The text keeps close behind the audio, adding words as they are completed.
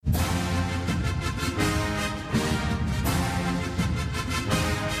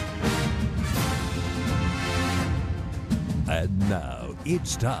Now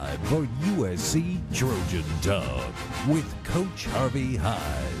it's time for USC Trojan Talk with Coach Harvey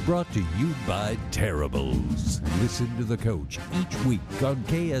Hyde. Brought to you by Terribles. Listen to the coach each week on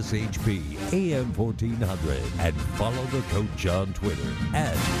KSHP AM 1400 and follow the coach on Twitter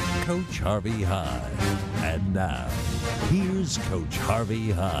at Coach Harvey Hyde. And now, here's Coach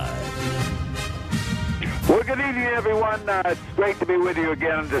Harvey Hyde. Well, good evening, everyone. It's great to be with you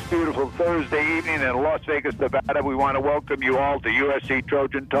again on this beautiful Thursday evening in Las Vegas, Nevada. We want to welcome you all to USC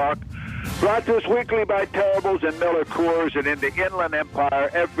Trojan Talk, brought to us weekly by Terribles and Miller Coors and in the Inland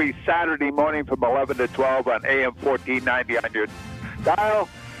Empire every Saturday morning from 11 to 12 on AM 1490 on your dial.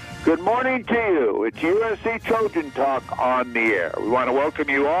 Good morning to you. It's USC Trojan Talk on the air. We want to welcome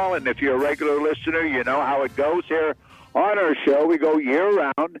you all, and if you're a regular listener, you know how it goes here on our show. We go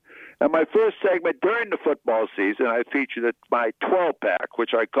year-round. And my first segment during the football season, I featured my 12-pack,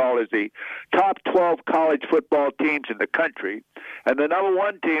 which I call is the top 12 college football teams in the country. And the number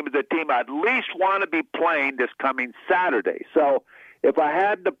one team is the team I'd least want to be playing this coming Saturday. So if I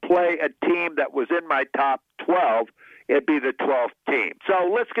had to play a team that was in my top 12, it'd be the 12th team. So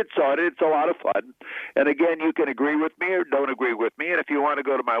let's get started. It's a lot of fun. And again, you can agree with me or don't agree with me. And if you want to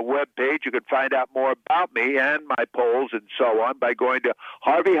go to my webpage, you can find out more about me and my polls and so on by going to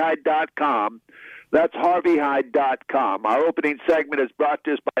HarveyHyde.com. That's HarveyHyde.com. Our opening segment is brought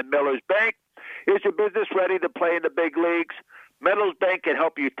to us by Miller's Bank. Is your business ready to play in the big leagues? Meadows Bank can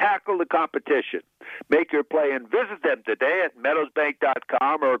help you tackle the competition. Make your play and visit them today at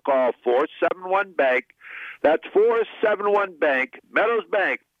meadowsbank.com or call 471-BANK. That's 471-BANK. Meadows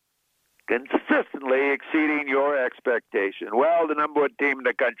Bank, consistently exceeding your expectation. Well, the number one team in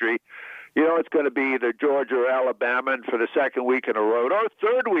the country, you know it's going to be either Georgia or Alabama, and for the second week in a row, or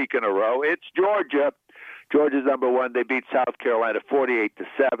third week in a row, it's Georgia. Georgia's number one. They beat South Carolina 48-7.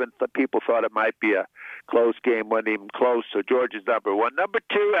 People thought it might be a close game, wasn't even close. So Georgia's number one. Number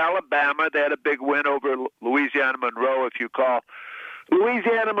two, Alabama. They had a big win over Louisiana Monroe. If you call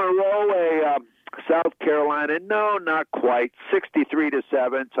Louisiana Monroe a South Carolina, no, not quite.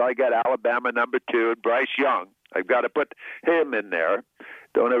 63-7. So I got Alabama number two, and Bryce Young. I've got to put him in there.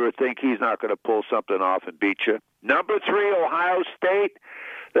 Don't ever think he's not going to pull something off and beat you. Number three, Ohio State.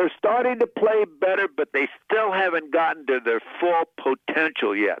 They're starting to play better, but they still haven't gotten to their full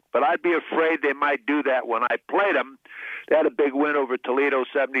potential yet. But I'd be afraid they might do that when I played them. They had a big win over Toledo,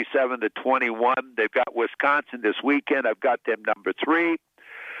 77-21. They've got Wisconsin this weekend. I've got them number three.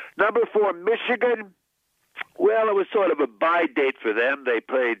 Number four, Michigan. Well, it was sort of a bye date for them. They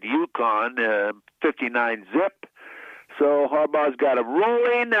played UConn, 59-zip. So Harbaugh's got them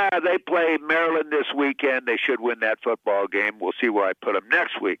rolling. They play Maryland this weekend. They should win that football game. We'll see where I put them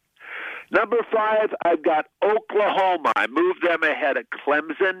next week. Number five, I've got Oklahoma. I moved them ahead of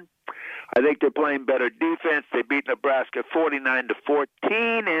Clemson. I think they're playing better defense. They beat Nebraska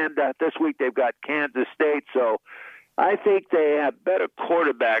 49-14, and this week they've got Kansas State. So I think they have better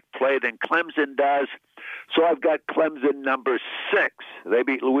quarterback play than Clemson does. So I've got Clemson number 6. They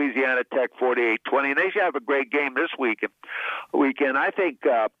beat Louisiana Tech 48-20, and they should have a great game this weekend. I think,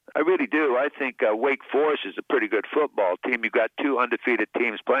 I really do. I think Wake Forest is a pretty good football team. You've got two undefeated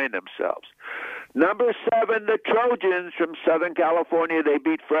teams playing themselves. Number 7, the Trojans from Southern California. They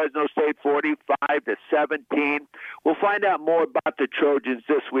beat Fresno State 45-17. We'll find out more about the Trojans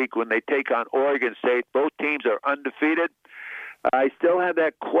this week when they take on Oregon State. Both teams are undefeated. I still have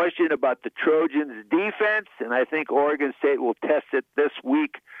that question about the Trojans' defense, and I think Oregon State will test it this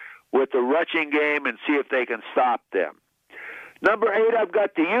week with the rushing game and see if they can stop them. Number 8, I've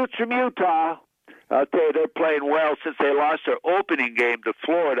got the Utes from Utah. I'll tell you, they're playing well since they lost their opening game to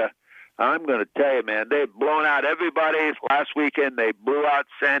Florida. I'm going to tell you, man, they've blown out everybody. Last weekend, they blew out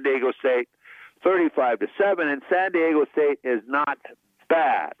San Diego State 35-7, and San Diego State is not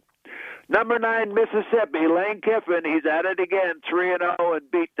bad. Number 9, Mississippi, Lane Kiffin. He's at it again, 3-0,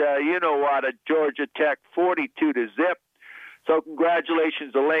 and beat at Georgia Tech 42-0. So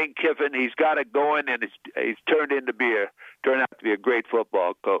congratulations to Lane Kiffin. He's got it going, and he's turned out to be a great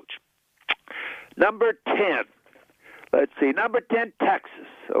football coach. Number 10. Let's see. Number 10, Texas.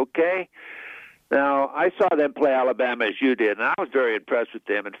 Okay. Now I saw them play Alabama as you did, and I was very impressed with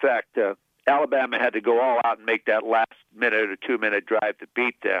them. In fact, Alabama had to go all out and make that last minute or 2-minute drive to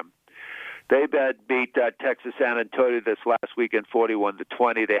beat them. They beat Texas San Antonio this last weekend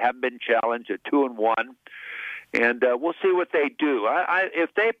 41-20. They haven't been challenged. They're 2-1. And we'll see what they do.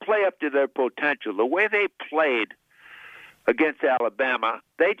 If they play up to their potential, the way they played against Alabama,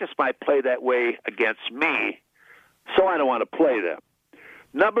 they just might play that way against me, so I don't want to play them.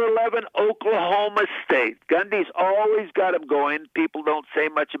 Number 11, Oklahoma State. Gundy's always got him going. People don't say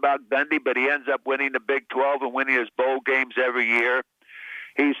much about Gundy, but he ends up winning the Big 12 and winning his bowl games every year.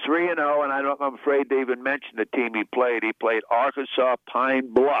 He's 3-0, and I'm afraid to even mention the team he played. He played Arkansas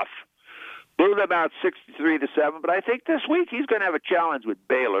Pine Bluff. Blew them out 63-7, but I think this week he's going to have a challenge with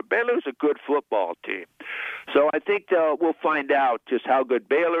Baylor. Baylor's a good football team. So I think we'll find out just how good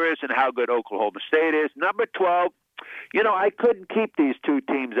Baylor is and how good Oklahoma State is. Number 12, I couldn't keep these two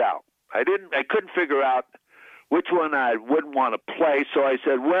teams out. I couldn't figure out which one I wouldn't want to play, so I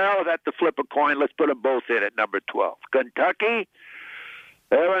said, well, I'd have to flip a coin. Let's put them both in at number 12. Kentucky,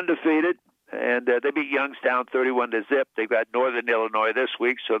 they're undefeated, and they beat Youngstown 31-0. They've got Northern Illinois this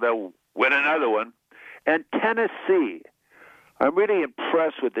week, so they'll win another one. And Tennessee, I'm really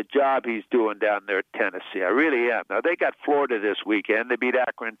impressed with the job he's doing down there at Tennessee. I really am. Now, they got Florida this weekend. They beat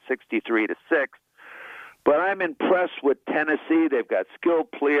Akron 63-6. But I'm impressed with Tennessee. They've got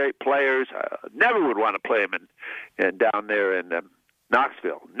skilled players. Never would want to play them in down there in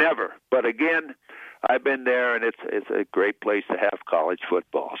Knoxville. Never. But again, I've been there, and it's a great place to have college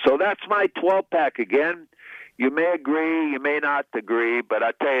football. So that's my 12-pack again. You may agree, you may not agree, but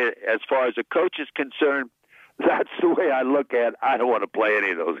I tell you, as far as a coach is concerned, that's the way I look at it. I don't want to play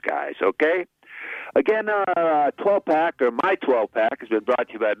any of those guys, okay? Again, 12-pack, or my 12-pack, has been brought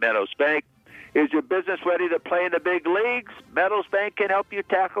to you by Meadows Bank. Is your business ready to play in the big leagues? Meadows Bank can help you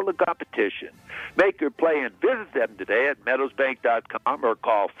tackle the competition. Make your play and visit them today at meadowsbank.com or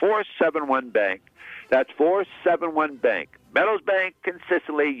call 471-BANK. That's 471-BANK. Meadows Bank,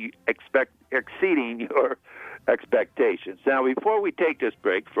 consistently exceeding your expectations. Now, before we take this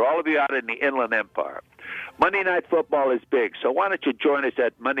break, for all of you out in the Inland Empire, Monday Night Football is big, so why don't you join us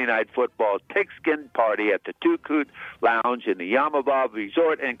at Monday Night Football's Pigskin Party at the Two Coot Lounge in the Yamava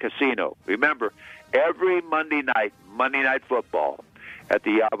Resort and Casino. Remember, every Monday Night Football at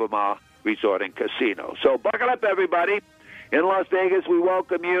the Yamava Resort and Casino. So buckle up, everybody. In Las Vegas, we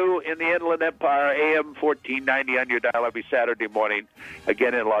welcome you in the Inland Empire, AM 1490 on your dial every Saturday morning.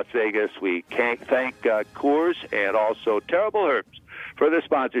 Again, in Las Vegas, we thank Coors and also Terrible Herbs for the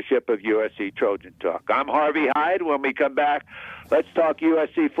sponsorship of USC Trojan Talk. I'm Harvey Hyde. When we come back, let's talk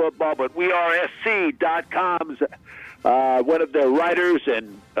USC football, but WeAreSC.com's one of their writers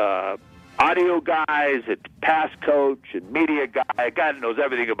and audio guys and past coach and media guy, a guy that knows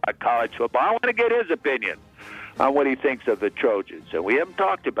everything about college football. I want to get his opinion on what he thinks of the Trojans. And we haven't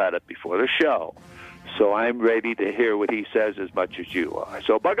talked about it before the show, so I'm ready to hear what he says as much as you are.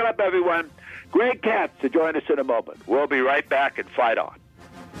 So buckle up, everyone. Greg Katz to join us in a moment. We'll be right back and fight on.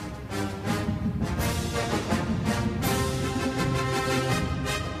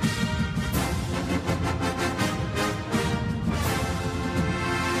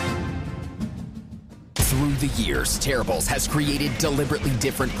 Through the years, Terribles has created deliberately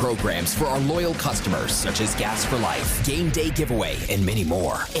different programs for our loyal customers, such as Gas for Life, Game Day Giveaway, and many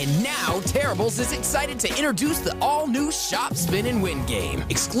more. And now, Terribles is excited to introduce the all-new Shop, Spin, and Win game,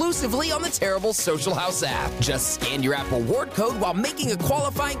 exclusively on the Terribles Social House app. Just scan your app reward code while making a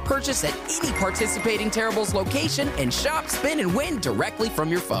qualifying purchase at any participating Terribles location and shop, spin, and win directly from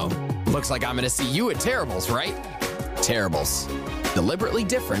your phone. Looks like I'm going to see you at Terribles, right? Terribles. Deliberately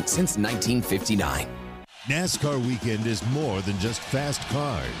different since 1959. NASCAR weekend is more than just fast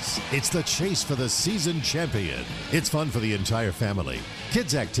cars. It's the chase for the season champion. It's fun for the entire family.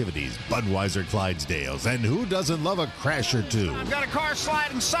 Kids' activities, Budweiser Clydesdales, and who doesn't love a crash or two? I've got a car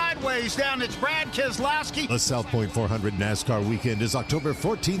sliding sideways down. It's Brad Keselowski. The South Point 400 NASCAR weekend is October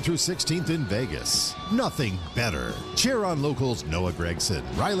 14th through 16th in Vegas. Nothing better. Cheer on locals Noah Gragson,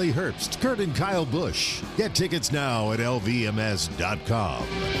 Riley Herbst, Kurt and Kyle Busch. Get tickets now at lvms.com.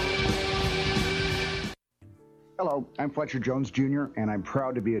 Hello, I'm Fletcher Jones Jr., and I'm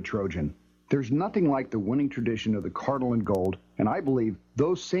proud to be a Trojan. There's nothing like the winning tradition of the Cardinal and Gold, and I believe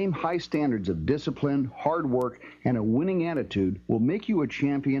those same high standards of discipline, hard work, and a winning attitude will make you a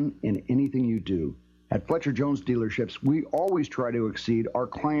champion in anything you do. At Fletcher Jones dealerships, we always try to exceed our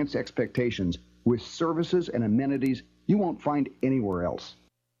clients' expectations with services and amenities you won't find anywhere else.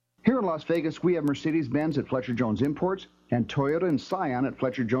 Here in Las Vegas, we have Mercedes-Benz at Fletcher Jones Imports and Toyota and Scion at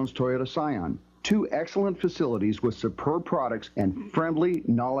Fletcher Jones Toyota Scion. Two excellent facilities with superb products and friendly,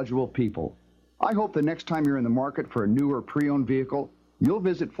 knowledgeable people. I hope the next time you're in the market for a new or pre-owned vehicle, you'll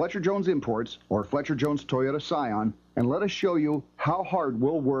visit Fletcher Jones Imports or Fletcher Jones Toyota Scion and let us show you how hard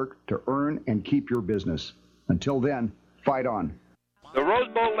we'll work to earn and keep your business. Until then, fight on. The Rose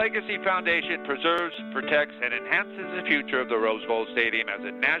Bowl Legacy Foundation preserves, protects, and enhances the future of the Rose Bowl Stadium as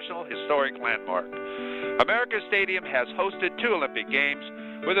a National Historic Landmark. America's Stadium has hosted 2 Olympic Games,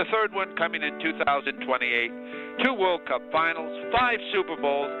 with a third one coming in 2028, 2 World Cup finals, 5 Super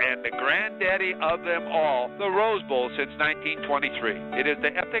Bowls, and the granddaddy of them all, the Rose Bowl since 1923. It is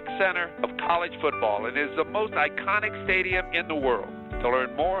the epicenter of college football and is the most iconic stadium in the world. To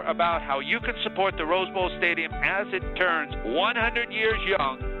learn more about how you can support the Rose Bowl Stadium as it turns 100 years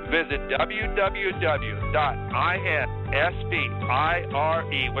young, visit www.inspire,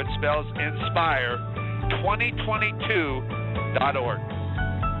 which spells inspire, 2022.org.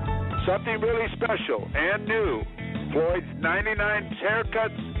 Something really special and new. Floyd's 99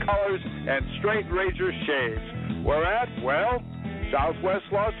 haircuts, colors, and straight razor shaves. We're at, well, Southwest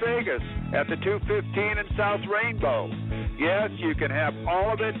Las Vegas at the 215 and South Rainbow. Yes, you can have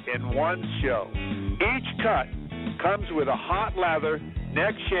all of it in one show. Each cut comes with a hot lather,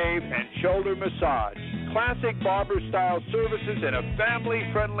 neck shave, and shoulder massage. Classic barber-style services in a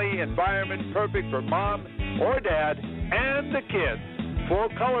family-friendly environment perfect for mom or dad and the kids. Full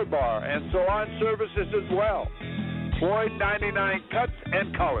color bar and salon services as well. Floyd 99 cuts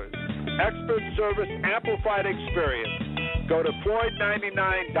and colors. Expert service, amplified experience. Go to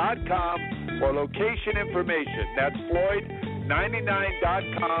Floyd99.com for location information. That's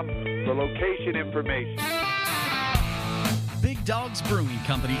Floyd99.com for location information. Big Dogs Brewing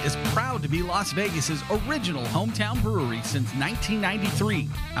Company is proud to be Las Vegas's original hometown brewery since 1993.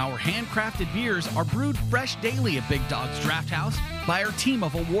 Our handcrafted beers are brewed fresh daily at Big Dogs Draft House by our team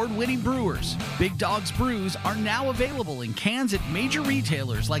of award-winning brewers. Big Dogs brews are now available in cans at major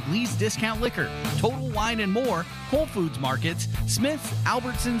retailers like Lee's Discount Liquor, Total Wine and More, Whole Foods Markets, Smith's,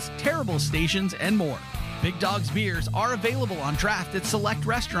 Albertsons, Terrible Stations, and more. Big Dogs beers are available on draft at select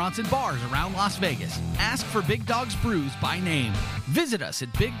restaurants and bars around Las Vegas. Ask for Big Dogs Brews by name. Visit us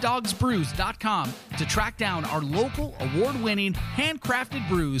at BigDogsBrews.com to track down our local award-winning handcrafted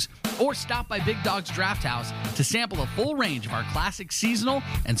brews or stop by Big Dogs Draft House to sample a full range of our classic seasonal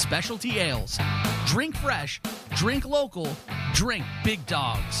and specialty ales. Drink fresh, drink local, drink Big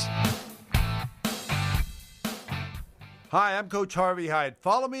Dogs. Hi, I'm Coach Harvey Hyde.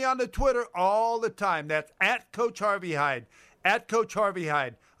 Follow me on the Twitter all the time. That's at Coach Harvey Hyde. At Coach Harvey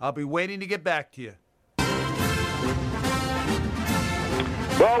Hyde. I'll be waiting to get back to you.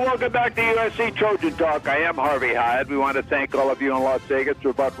 Well, welcome back to USC Trojan Talk. I am Harvey Hyde. We want to thank all of you in Las Vegas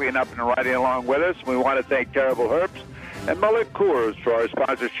for buckling up and riding along with us. We want to thank Terrible Herbst and Muller Coors for our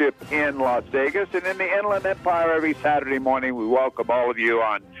sponsorship in Las Vegas. And in the Inland Empire every Saturday morning, we welcome all of you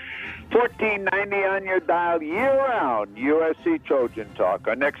on 1490 on your dial year-round, USC Trojan Talk.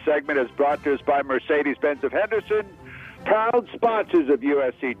 Our next segment is brought to us by Mercedes-Benz of Henderson, proud sponsors of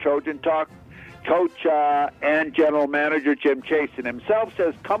USC Trojan Talk. Coach and General Manager Jim Chasen himself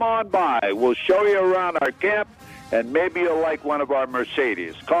says, come on by. We'll show you around our camp, and maybe you'll like one of our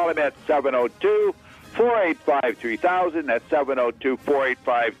Mercedes. Call him at 702-485-3000. That's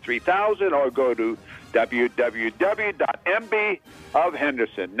 702-485-3000, or go to www.mb of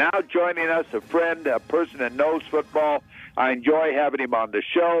Henderson. Now joining us, a friend, a person that knows football. I enjoy having him on the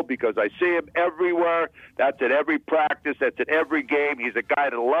show because I see him everywhere. That's at every practice. That's at every game. He's a guy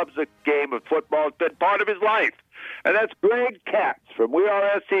that loves the game of football. It's been part of his life. And that's Greg Katz from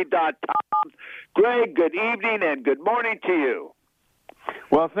WeAreSC.com. Greg, good evening and good morning to you.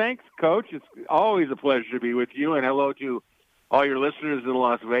 Well, thanks, Coach. It's always a pleasure to be with you, and hello to all your listeners in the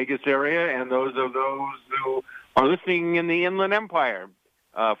Las Vegas area and those who are listening in the Inland Empire.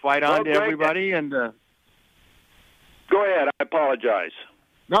 Fight on to everybody. And go ahead. I apologize.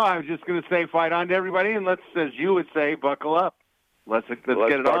 No, I was just going to say fight on to everybody, and let's, as you would say, buckle up. Let's get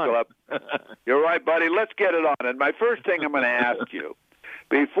it buckle on. Up. You're right, buddy. Let's get it on. And my first thing I'm going to ask you,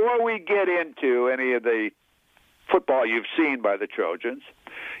 before we get into any of the football you've seen by the Trojans,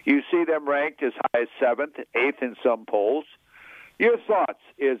 you see them ranked as high as 7th, 8th in some polls. Your thoughts,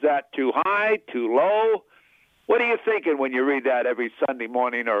 is that too high, too low? What are you thinking when you read that every Sunday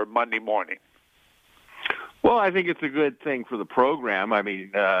morning or Monday morning? Well, I think it's a good thing for the program. I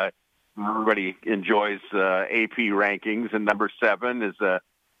mean, everybody enjoys AP rankings, and number 7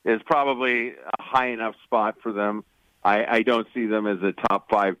 is probably a high enough spot for them. I don't see them as a top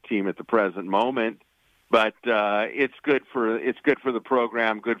 5 team at the present moment, but it's good for the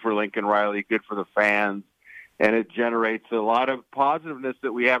program, good for Lincoln Riley, good for the fans. And it generates a lot of positiveness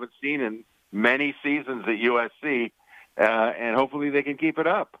that we haven't seen in many seasons at USC, and hopefully they can keep it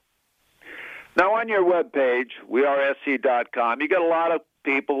up. Now, on your webpage, WeAreSC.com, you get a lot of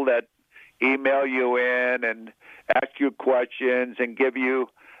people that email you in and ask you questions and give you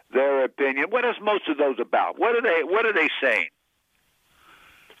their opinion. What is most of those about? What are they saying?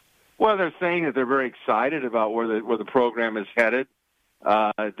 Well, they're saying that they're very excited about where the program is headed.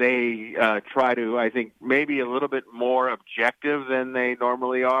 They try to, I think, maybe a little bit more objective than they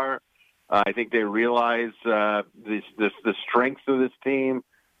normally are. I think they realize the strengths of this team.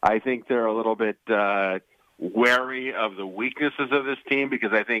 I think they're a little bit wary of the weaknesses of this team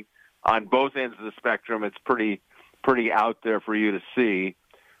because I think on both ends of the spectrum, it's pretty out there for you to see.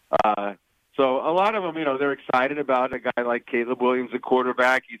 So a lot of them, they're excited about a guy like Caleb Williams, a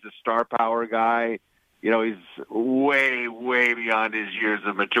quarterback. He's a star power guy. He's way, way beyond his years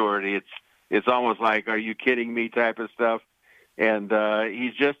of maturity. It's almost like, are you kidding me type of stuff. And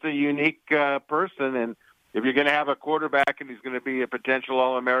he's just a unique person. And if you're going to have a quarterback and he's going to be a potential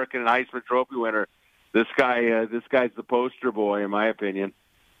All-American and Heisman Trophy winner, this guy's the poster boy, in my opinion.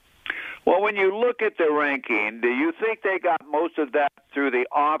 Well, when you look at the ranking, do you think they got most of that through the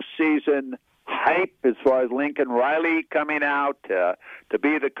off-season hype as far as Lincoln Riley coming out to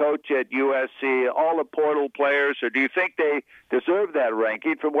be the coach at USC, all the portal players, or do you think they deserve that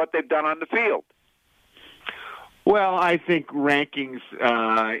ranking from what they've done on the field? Well, I think rankings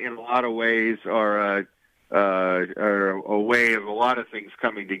in a lot of ways are a way of a lot of things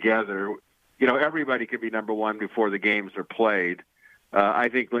coming together. Everybody can be number one before the games are played. I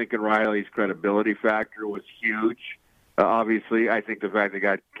think Lincoln Riley's credibility factor was huge. Obviously, I think the fact they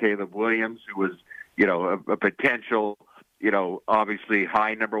got Caleb Williams, who was, a potential, obviously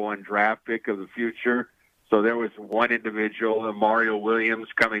high number one draft pick of the future. So there was one individual, Mario Williams,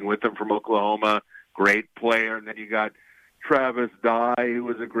 coming with them from Oklahoma, great player. And then you got Travis Dye, who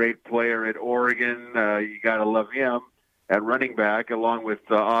was a great player at Oregon. You got to love him at running back, along with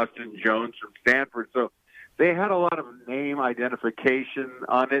Austin Jones from Stanford. So they had a lot of name identification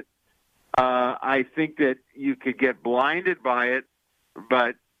on it. I think that you could get blinded by it,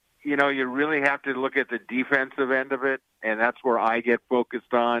 but, you really have to look at the defensive end of it, and that's where I get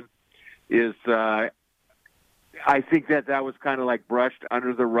focused on, is I think that was kind of like brushed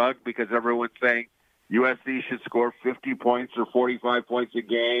under the rug because everyone's saying USC should score 50 points or 45 points a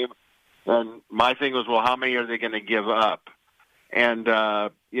game. And my thing was, well, how many are they going to give up? And, I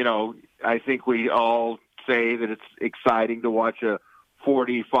think we all say that it's exciting to watch a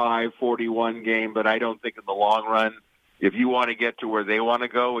 45-41 game, but I don't think in the long run, if you want to get to where they want to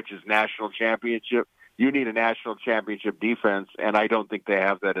go, which is national championship, you need a national championship defense, and I don't think they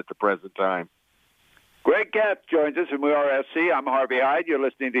have that at the present time. Greg Katz joins us from USC. I'm Harvey Hyde. You're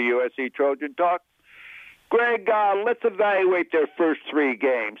listening to USC Trojan Talk. Greg, let's evaluate their first three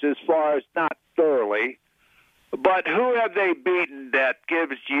games as far as not thoroughly, but who have they beaten that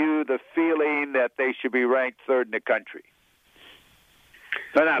gives you the feeling that they should be ranked third in the country?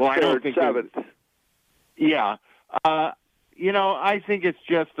 They're not third, seventh. Yeah. I think it's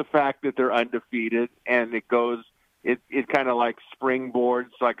just the fact that they're undefeated, and it kind of like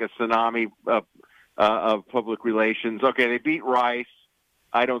springboards, like a tsunami of public relations. Okay, they beat Rice.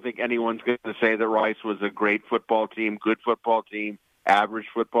 I don't think anyone's going to say that Rice was a great football team, good football team, average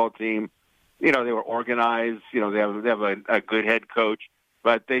football team. They were organized. They have a good head coach,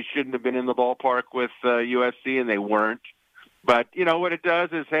 but they shouldn't have been in the ballpark with USC, and they weren't. But, what it does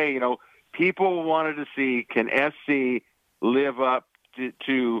is, hey, people wanted to see, can SC live up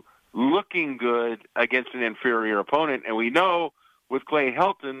to looking good against an inferior opponent? And we know with Clay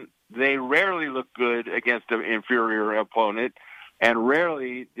Helton, they rarely look good against an inferior opponent, and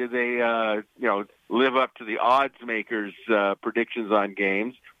rarely do they, live up to the odds makers' predictions on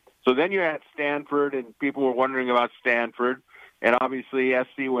games. So then you had Stanford, and people were wondering about Stanford, and obviously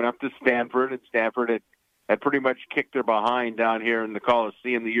SC went up to Stanford, and Stanford had pretty much kicked their behind down here in the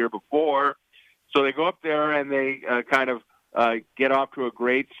Coliseum the year before. So they go up there and they kind of get off to a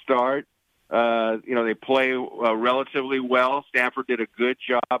great start. They play relatively well. Stanford did a good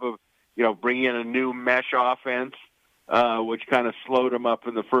job of, bringing in a new mesh offense, which kind of slowed them up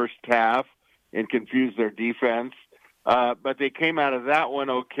in the first half and confused their defense. But they came out of that one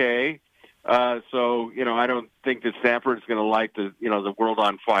okay. So, I don't think that Stanford is going to light the world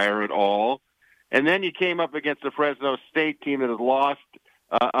on fire at all. And then you came up against the Fresno State team that had lost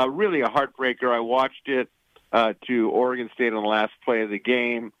really a heartbreaker. I watched it to Oregon State on the last play of the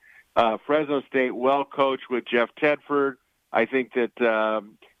game. Fresno State, well coached with Jeff Tedford. I think that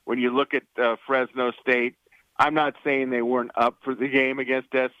when you look at Fresno State, I'm not saying they weren't up for the game against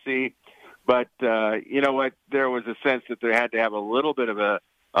SC, but you know what? There was a sense that they had to have a little bit of a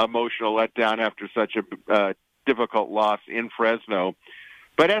emotional letdown after such a difficult loss in Fresno.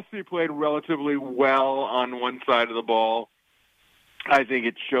 But SC played relatively well on one side of the ball. I think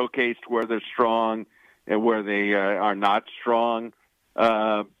it showcased where they're strong and where they are not strong.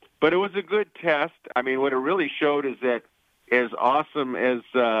 But it was a good test. I mean, what it really showed is that as awesome as,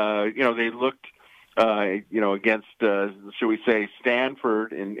 they looked, against, should we say,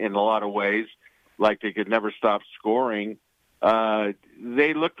 Stanford in a lot of ways, like they could never stop scoring,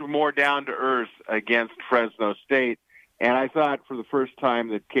 they looked more down to earth against Fresno State. And I thought for the first time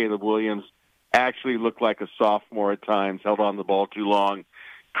that Caleb Williams actually looked like a sophomore at times, held on the ball too long,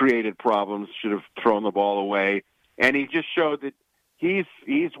 created problems, should have thrown the ball away. And he just showed that he's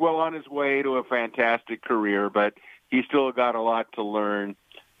well on his way to a fantastic career, but he's still got a lot to learn.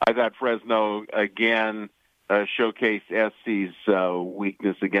 I thought Fresno, again, showcased SC's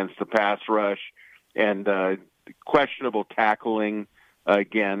weakness against the pass rush and questionable tackling.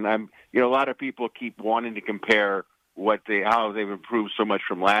 Again, a lot of people keep wanting to compare how they've improved so much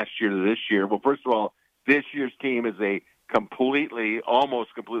from last year to this year. Well, first of all, this year's team is a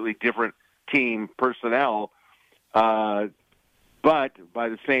almost completely different team personnel. But by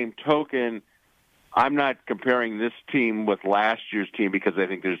the same token, I'm not comparing this team with last year's team because I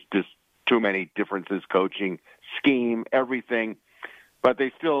think there's just too many differences, coaching, scheme, everything. But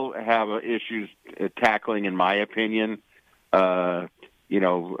they still have issues tackling, in my opinion. I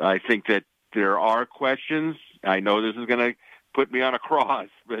think that there are questions. I know this is going to put me on a cross,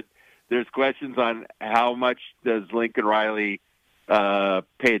 but there's questions on how much does Lincoln Riley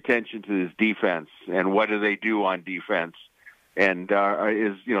pay attention to his defense and what do they do on defense? And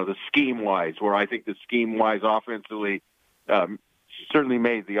the scheme-wise, where I think the scheme-wise offensively certainly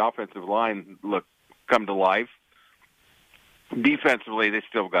made the offensive line come to life. Defensively, they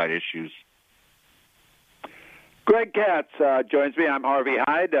still got issues. Greg Katz joins me. I'm Harvey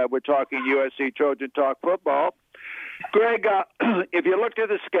Hyde. We're talking USC Trojan Talk football. Greg, if you looked at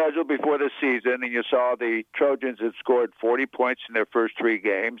the schedule before the season and you saw the Trojans had scored 40 points in their first 3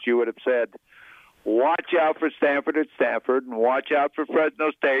 games, you would have said, watch out for Stanford at Stanford and watch out for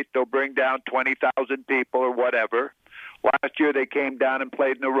Fresno State. They'll bring down 20,000 people or whatever. Last year they came down and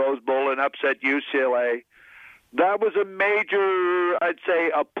played in the Rose Bowl and upset UCLA. That was a major, I'd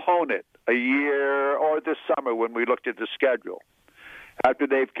say, opponent a year or this summer when we looked at the schedule. After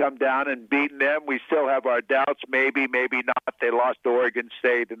they've come down and beaten them, we still have our doubts. Maybe, maybe not. They lost to Oregon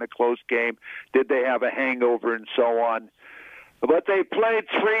State in a close game. Did they have a hangover and so on? But they played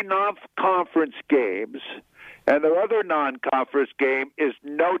 3 non-conference games, and their other non-conference game is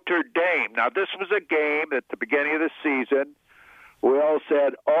Notre Dame. Now, this was a game at the beginning of the season. We all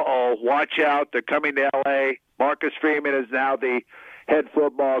said, watch out, they're coming to L.A. Marcus Freeman is now the head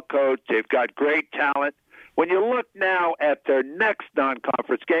football coach. They've got great talent. When you look now at their next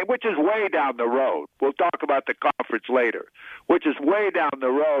non-conference game, which is way down the road, we'll talk about the conference later, which is way down the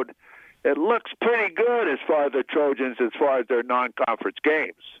road, it looks pretty good as far as the Trojans, as far as their non-conference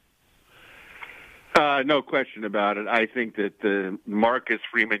games. No question about it. I think that the Marcus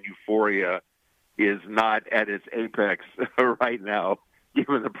Freeman euphoria is not at its apex right now,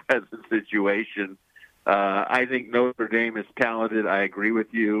 given the present situation. I think Notre Dame is talented. I agree with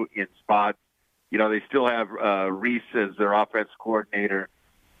you in spots. They still have Reese as their offense coordinator.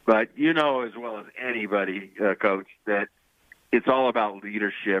 But you know as well as anybody, Coach, that it's all about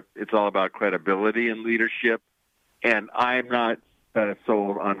leadership. It's all about credibility and leadership. And I'm not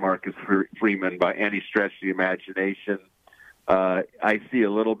sold on Marcus Freeman by any stretch of the imagination. I see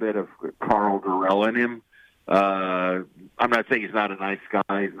a little bit of Carl Durrell in him. I'm not saying he's not a nice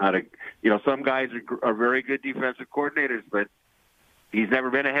guy. He's not some guys are very good defensive coordinators, but he's never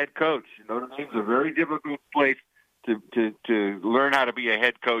been a head coach. Notre Dame's a very difficult place to learn how to be a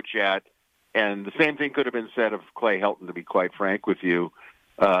head coach at. And the same thing could have been said of Clay Helton, to be quite frank with you.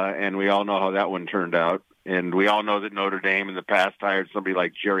 And we all know how that one turned out. And we all know that Notre Dame in the past hired somebody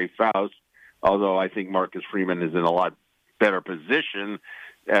like Jerry Faust, although I think Marcus Freeman is in a lot better position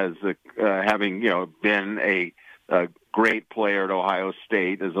as having, been a great player at Ohio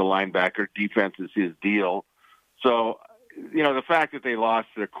State as a linebacker. Defense is his deal. So, the fact that they lost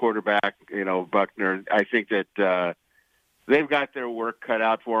their quarterback, Buckner, I think that they've got their work cut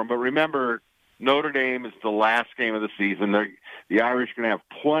out for them. But remember, Notre Dame is the last game of the season. The Irish are going to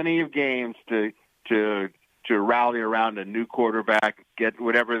have plenty of games to rally around a new quarterback, get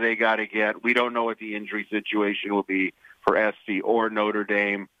whatever they got to get. We don't know what the injury situation will be for SC or Notre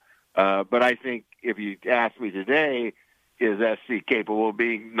Dame. But I think if you ask me today, is SC capable of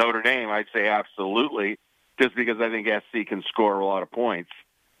being Notre Dame? I'd say absolutely, just because I think SC can score a lot of points.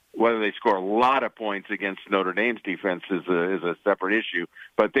 Whether they score a lot of points against Notre Dame's defense is a separate issue,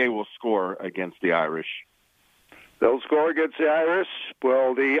 but they will score against the Irish. They'll score against the Irish.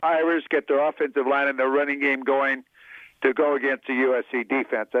 Will the Irish get their offensive line and their running game going to go against the USC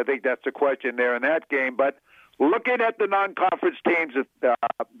defense? I think that's the question there in that game. But looking at the non-conference teams that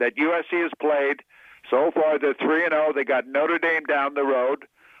USC has played, so far they're 3-0. They got Notre Dame down the road.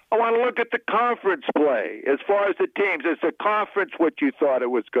 I want to look at the conference play. As far as the teams, is the conference what you thought it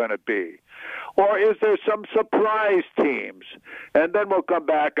was going to be? Or is there some surprise teams? And then we'll come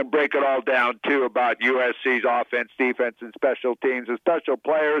back and break it all down, too, about USC's offense, defense, and special teams and special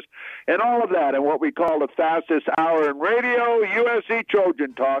players and all of that and what we call the fastest hour in radio, USC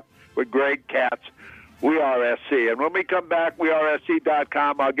Trojan Talk with Greg Katz. We are SC. And when we come back,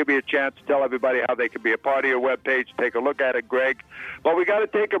 wearesc.com. I'll give you a chance to tell everybody how they can be a part of your webpage. Take a look at it, Greg. But we got to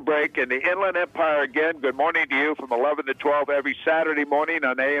take a break. In the Inland Empire again, good morning to you from 11 to 12 every Saturday morning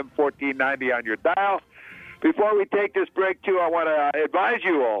on AM 1490 on your dial. Before we take this break, too, I want to advise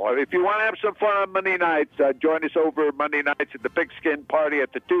you all, if you want to have some fun on Monday nights, join us over Monday nights at the Pigskin Party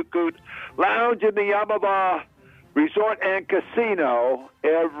at the Tukut Lounge in the Yamava Resort and Casino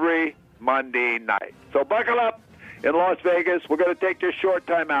every Monday night. So buckle up in Las Vegas. We're going to take this short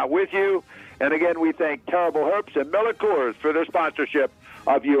time out with you. And again, we thank Terrible Herbst and Miller Coors for their sponsorship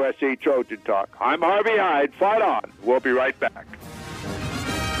of USC Trojan Talk. I'm Harvey Hyde. Fight on. We'll be right back.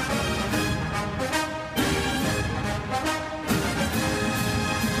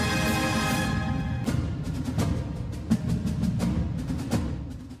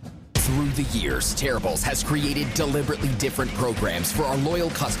 Through the years, Terribles has created deliberately different programs for our loyal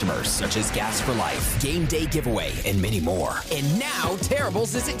customers, such as Gas for Life, Game Day Giveaway, and many more. And now,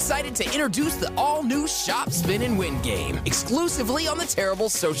 Terribles is excited to introduce the all-new Shop, Spin, and Win game, exclusively on the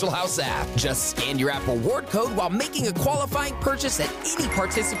Terribles Social House app. Just scan your app reward code while making a qualifying purchase at any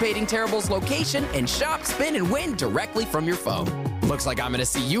participating Terribles location and shop, spin, and win directly from your phone. Looks like I'm going to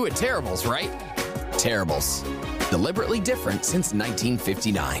see you at Terribles, right? Terribles. Deliberately different since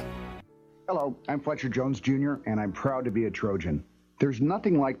 1959. Hello, I'm Fletcher Jones Jr., and I'm proud to be a Trojan. There's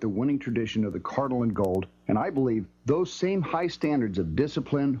nothing like the winning tradition of the Cardinal and Gold, and I believe those same high standards of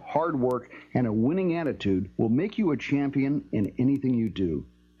discipline, hard work, and a winning attitude will make you a champion in anything you do.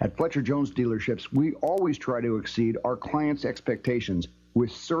 At Fletcher Jones dealerships, we always try to exceed our clients' expectations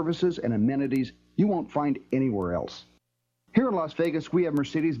with services and amenities you won't find anywhere else. Here in Las Vegas, we have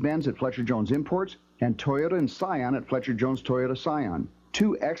Mercedes-Benz at Fletcher Jones Imports and Toyota and Scion at Fletcher Jones Toyota Scion.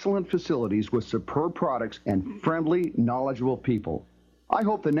 Two excellent facilities with superb products and friendly, knowledgeable people. I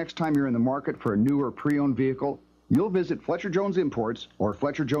hope the next time you're in the market for a new or pre-owned vehicle, you'll visit Fletcher Jones Imports or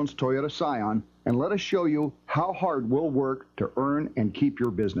Fletcher Jones Toyota Scion and let us show you how hard we'll work to earn and keep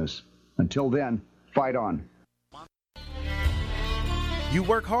your business. Until then, fight on. You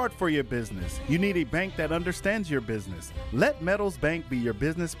work hard for your business. You need a bank that understands your business. Let Metals Bank be your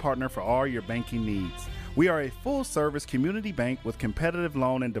business partner for all your banking needs. We are a full-service community bank with competitive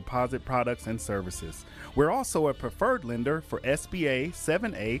loan and deposit products and services. We're also a preferred lender for SBA,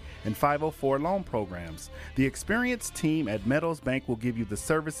 7A, and 504 loan programs. The experienced team at Metals Bank will give you the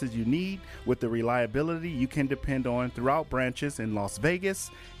services you need with the reliability you can depend on throughout branches in Las Vegas,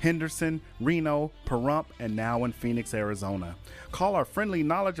 Henderson, Reno, Pahrump, and now in Phoenix, Arizona. Call our friendly,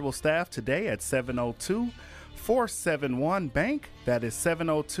 knowledgeable staff today at 702-471-BANK, that is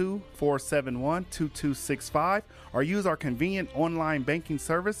 702-471-2265, or use our convenient online banking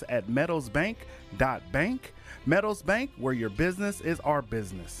service at metalsbank.bank. Metals Bank, where your business is our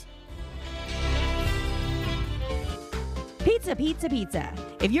business. Pizza, pizza, pizza.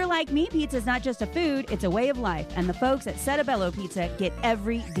 If you're like me, pizza's not just a food, it's a way of life, and the folks at Settebello Pizza get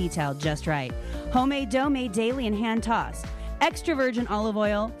every detail just right. Homemade dough made daily and hand-tossed. Extra virgin olive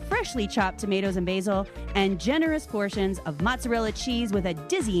oil, freshly chopped tomatoes and basil, and generous portions of mozzarella cheese with a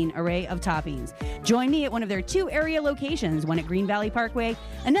dizzying array of toppings. Join me at one of their 2 area locations, one at Green Valley Parkway,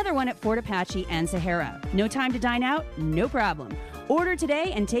 another one at Fort Apache and Sahara. No time to dine out? No problem. Order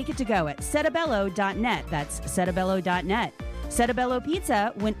today and take it to go at settebello.net. That's settebello.net. Settebello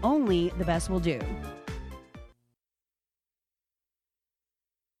Pizza, when only the best will do.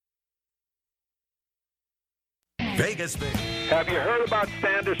 Vegas. Have you heard about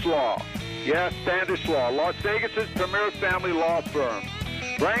Standish Law? Yes, Standish Law, Las Vegas's premier family law firm.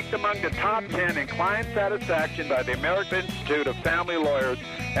 Ranked among the top 10 in client satisfaction by the American Institute of Family Lawyers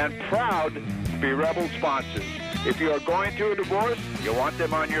and proud to be Rebel sponsors. If you are going through a divorce, you want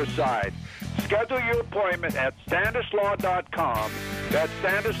them on your side. Schedule your appointment at standishlaw.com. That's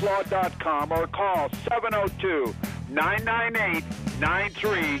standishlaw.com, or call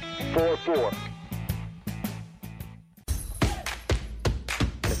 702-998-9344.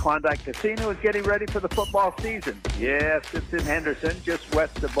 The Klondike Casino is getting ready for the football season. Yes, it's in Henderson, just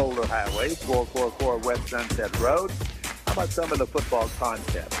west of Boulder Highway, 444 West Sunset Road. How about some of the football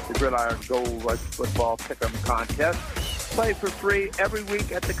contests? The Gridiron Gold Rush Football Pick'em Contest. Play for free every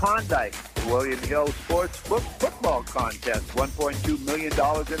week at the Klondike. William Hill Sportsbook football contest. $1.2 million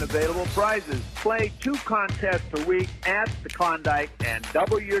in available prizes. Play 2 contests per week at the Klondike and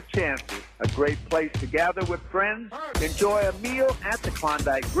double your chances. A great place to gather with friends. Enjoy a meal at the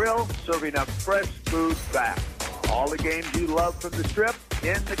Klondike Grill, serving up fresh food fast. All the games you love from the Strip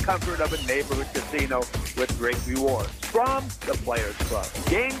in the comfort of a neighborhood casino with great rewards from the Players Club.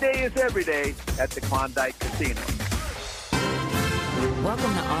 Game day is every day at the Klondike Casino.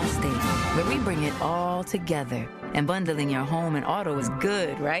 Welcome to Allstate, where we bring it all together. And bundling your home and auto is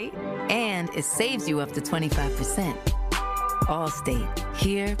good, right? And it saves you up to 25%. Allstate.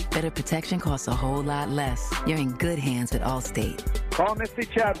 Here, better protection costs a whole lot less. You're in good hands with Allstate. Call Misty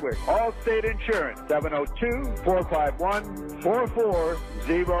Chadwick, Allstate Insurance,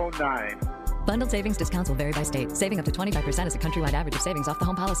 702-451-4409. Bundled savings discounts will vary by state. Saving up to 25% is a countrywide average of savings off the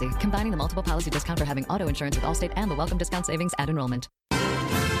home policy. Combining the multiple policy discount or having auto insurance with Allstate and the welcome discount savings at enrollment.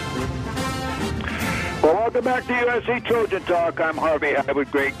 Well, welcome back to USC Trojan Talk. I'm Harvey Hyde with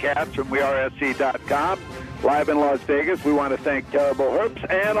Great Cats from WeAreSC.com. Live in Las Vegas, we want to thank Terrible Herbs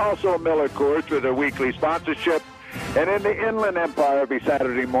and also Miller Coors for their weekly sponsorship. And in the Inland Empire every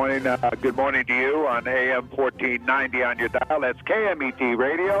Saturday morning, good morning to you on AM 1490 on your dial. That's KMET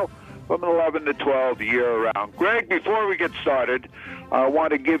Radio from 11 to 12 year-round. Greg, before we get started, I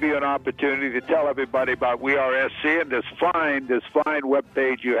want to give you an opportunity to tell everybody about WeAreSC and this fine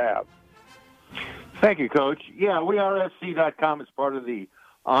webpage you have. Thank you, Coach. Yeah, WeAreSC.com is part of the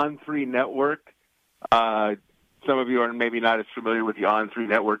On3 network. Some of you are maybe not as familiar with the On3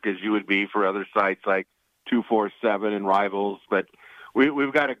 network as you would be for other sites like 247 and Rivals, but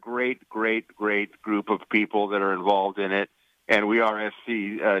we've got a great group of people that are involved in it, and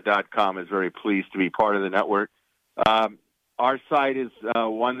WeAreSC.com is very pleased to be part of the network. Our site is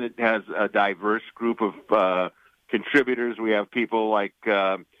one that has a diverse group of contributors. We have people like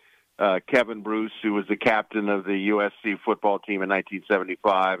Kevin Bruce, who was the captain of the USC football team in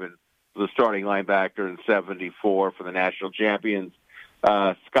 1975 and the starting linebacker in 74 for the national champions.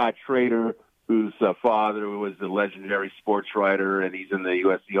 Scott Schrader, whose father was the legendary sports writer, and he's in the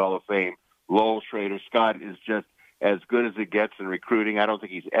USC Hall of Fame. Lowell Schrader. Scott is just as good as it gets in recruiting. I don't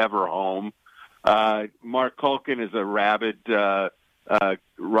think he's ever home. Mark Culkin is a rabid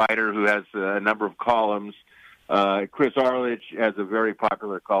writer who has a number of columns. Chris Arledge has a very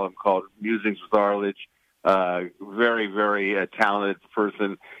popular column called Musings with Arledge. Very talented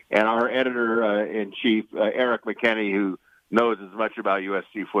person. And our editor-in-chief, Eric McKinney, who knows as much about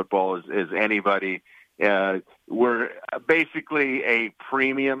USC football as anybody. We're basically a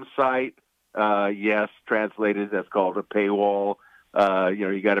premium site. Yes, translated, that's called a paywall.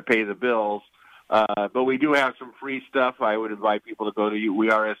 You got to pay the bills. But we do have some free stuff. I would invite people to go to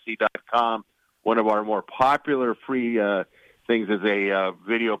WeAreSC.com. One of our more popular free things is a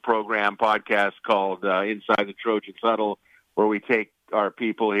video program podcast called Inside the Trojan Tunnel, where we take our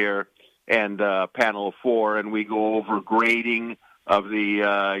people here and panel of 4, and we go over grading of the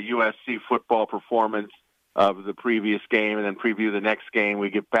USC football performance of the previous game and then preview the next game. We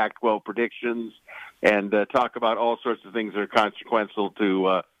get Pac-12 predictions and talk about all sorts of things that are consequential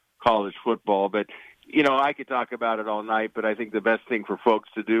to college football. But, I could talk about it all night, but I think the best thing for folks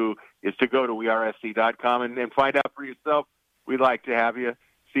to do is to go to WeAreSC.com and find out for yourself. We'd like to have you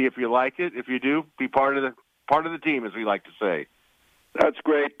see if you like it. If you do, be part of the team, as we like to say. That's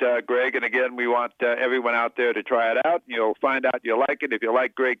great, Greg. And again, we want everyone out there to try it out. You'll find out you like it. If you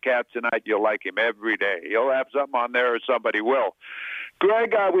like Greg Katz tonight, you'll like him every day. He'll have something on there or somebody will.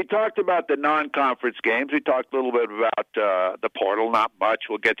 Greg, we talked about the non-conference games. We talked a little bit about the portal, not much.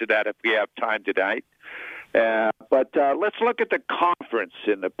 We'll get to that if we have time tonight. But let's look at the conference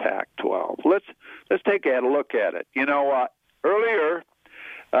in the Pac-12. Let's take a look at it. Earlier,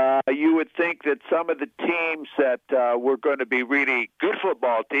 you would think that some of the teams that were going to be really good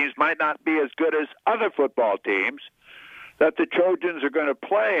football teams might not be as good as other football teams that the Trojans are going to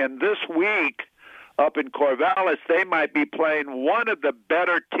play. And this week, up in Corvallis, they might be playing one of the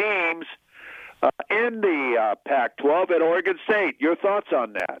better teams in the Pac-12 at Oregon State. Your thoughts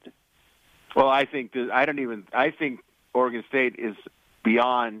on that? Well, I think Oregon State is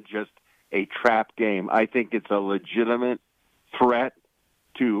beyond just a trap game. I think it's a legitimate threat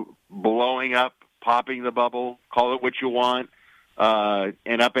to blowing up, popping the bubble, call it what you want, and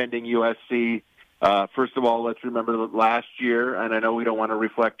upending USC. First of all, let's remember that last year, and I know we don't want to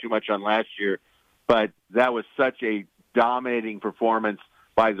reflect too much on last year, but that was such a dominating performance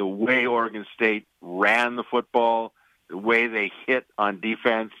by the way Oregon State ran the football, the way they hit on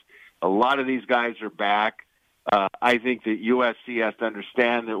defense. A lot of these guys are back. I think that USC has to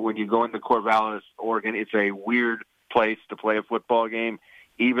understand that when you go into Corvallis, Oregon, it's a weird place to play a football game.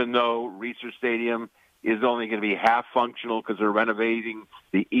 even though Reser Stadium is only going to be half functional because they're renovating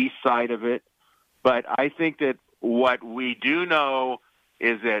the east side of it. But I think that what we do know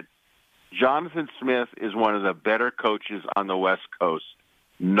is that Jonathan Smith is one of the better coaches on the West Coast.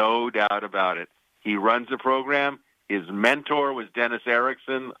 No doubt about it. He runs the program. His mentor was Dennis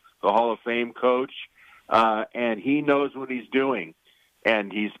Erickson, the Hall of Fame coach, and he knows what he's doing.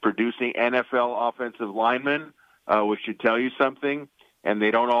 And he's producing NFL offensive linemen, which should tell you something. And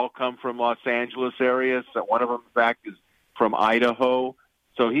they don't all come from Los Angeles area. So one of them, in fact, is from Idaho.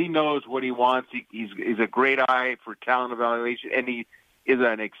 So he knows what he wants. He's a great eye for talent evaluation, and he is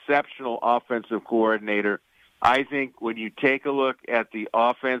an exceptional offensive coordinator. I think when you take a look at the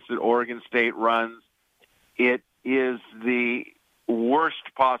offense that Oregon State runs, it is the worst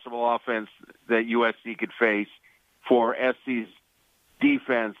possible offense that USC could face for SC's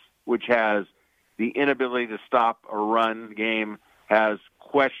defense, which has the inability to stop a run game, has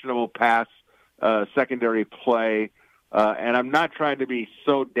questionable pass secondary play. And I'm not trying to be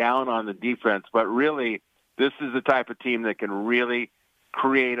so down on the defense, but really this is the type of team that can really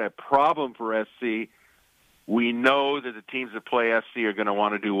create a problem for SC. We know that the teams that play SC are going to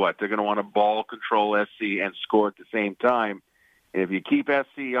want to do what? They're going to want to ball control SC and score at the same time. And if you keep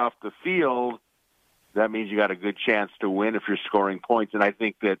SC off the field, that means you got a good chance to win if you're scoring points. And I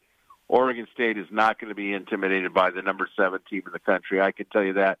think that Oregon State is not going to be intimidated by the number 7 team in the country. I can tell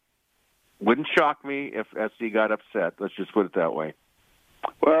you that. Wouldn't shock me if SC got upset. Let's just put it that way.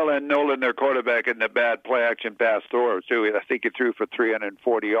 Well, and Nolan, their quarterback, in the bad play-action pass thrower, too. I think he threw for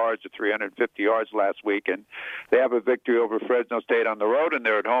 340 yards or 350 yards last week, and they have a victory over Fresno State on the road, and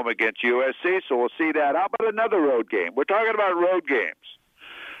they're at home against USC, so we'll see that. How about another road game? We're talking about road games.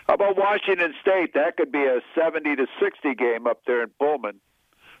 How about Washington State? That could be a 70-60 game up there in Pullman.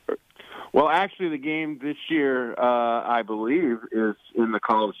 Well, actually, the game this year, I believe, is in the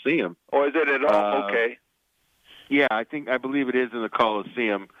Coliseum. Oh, is it at all? Okay. Yeah, I believe it is in the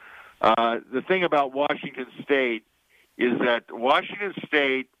Coliseum. The thing about Washington State is that Washington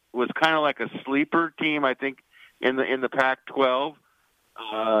State was kind of like a sleeper team, I think, in the Pac-12.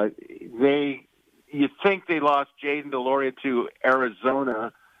 You think they lost Jaden DeLoria to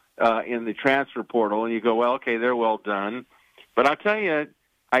Arizona in the transfer portal, and you go, well, okay, they're well done. But I'll tell you,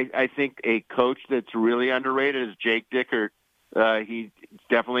 I think a coach that's really underrated is Jake Dickert. He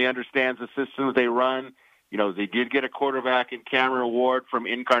definitely understands the system that they run. You know, they did get a quarterback in Cameron Ward from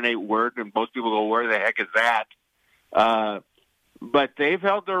Incarnate Word, and most people go, where the heck is that? But they've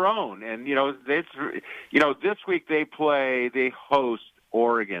held their own. And, this week they host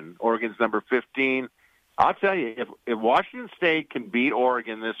Oregon. Oregon's number 15. I'll tell you, if Washington State can beat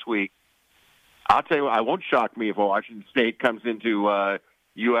Oregon this week, I'll tell you what, I won't shock me if Washington State comes into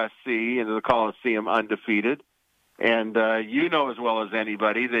USC, into the Coliseum undefeated. And you know as well as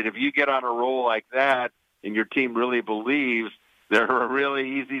anybody that if you get on a roll like that and your team really believes, they're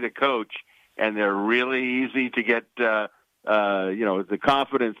really easy to coach and they're really easy to get, the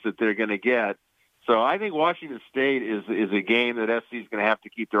confidence that they're going to get. So I think Washington State is a game that SC is going to have to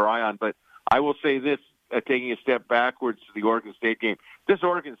keep their eye on. But I will say this, taking a step backwards to the Oregon State game, this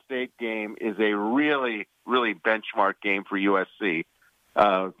Oregon State game is a really, really benchmark game for USC.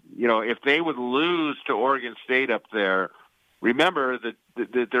 If they would lose to Oregon State up there, remember that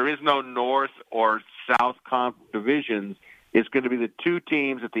there is no North or South Conf divisions. It's going to be the two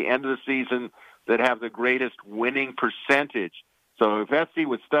teams at the end of the season that have the greatest winning percentage. So if SC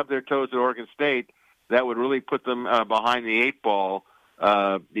would stub their toes at Oregon State, that would really put them behind the 8 ball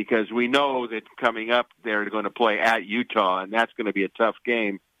because we know that coming up they're going to play at Utah, and that's going to be a tough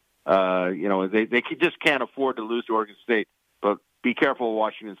game. They just can't afford to lose to Oregon State. But be careful of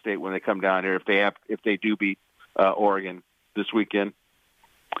Washington State when they come down here if they do beat Oregon this weekend.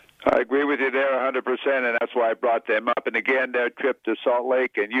 I agree with you there 100%, and that's why I brought them up. And again, their trip to Salt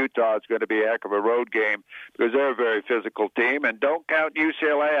Lake and Utah is going to be a heck of a road game because they're a very physical team. And don't count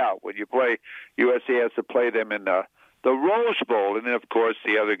UCLA out. When you play, USC has to play them in the Rose Bowl, and then, of course,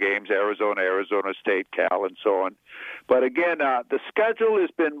 the other games, Arizona State, Cal, and so on. But again, the schedule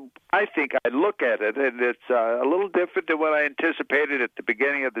has been, I think, I look at it, and it's a little different than what I anticipated at the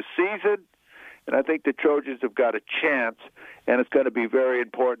beginning of the season. And I think the Trojans have got a chance, and it's going to be very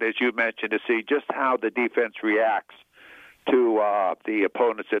important, as you mentioned, to see just how the defense reacts to the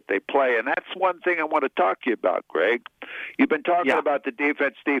opponents that they play. And that's one thing I want to talk to you about, Greg. You've been talking about the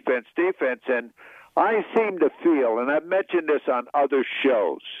defense, and I seem to feel, and I've mentioned this on other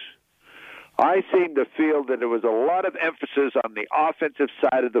shows, I seem to feel that there was a lot of emphasis on the offensive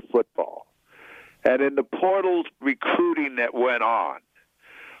side of the football. And in the portal recruiting that went on,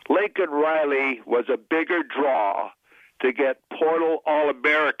 Lincoln Riley was a bigger draw to get portal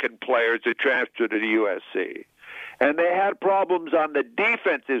All-American players to transfer to the USC. And they had problems on the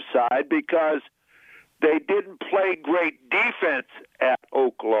defensive side because they didn't play great defense at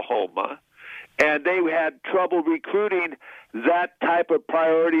Oklahoma, and they had trouble recruiting that type of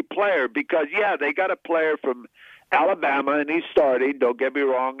priority player because, yeah, they got a player from Alabama, and he's starting, don't get me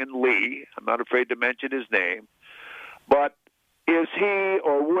wrong, in Lee. I'm not afraid to mention his name. But is he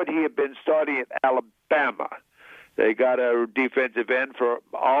or would he have been starting at Alabama? They got a defensive end for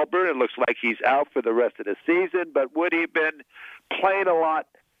Auburn. It looks like he's out for the rest of the season, but would he have been playing a lot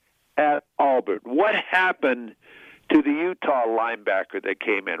at Auburn? What happened to the Utah linebacker that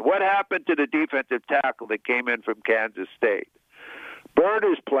came in? What happened to the defensive tackle that came in from Kansas State? Bird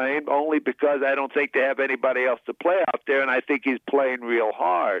is playing only because I don't think they have anybody else to play out there, and I think he's playing real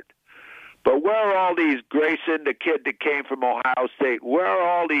hard. But where are all these Grayson, the kid that came from Ohio State? Where are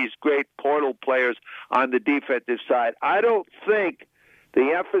all these great portal players on the defensive side? I don't think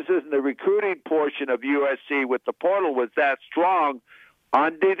the emphasis in the recruiting portion of USC with the portal was that strong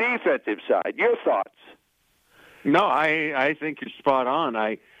on the defensive side. Your thoughts? No, I think you're spot on.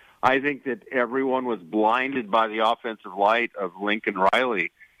 I think that everyone was blinded by the offensive light of Lincoln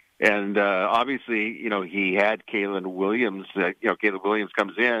Riley. And obviously, he had Caleb Williams. Caleb Williams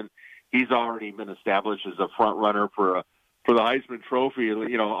comes in. He's already been established as a front runner for the Heisman Trophy,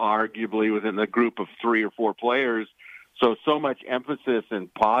 arguably within the group of 3 or 4 players. So much emphasis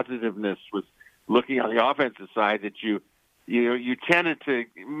and positiveness was looking on the offensive side that you tended to,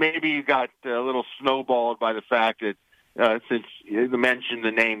 maybe you got a little snowballed by the fact that since you mentioned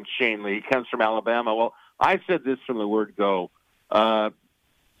the name Shane Lee, he comes from Alabama. Well, I said this from the word go. Why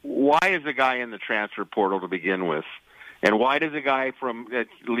is a guy in the transfer portal to begin with? And why does a guy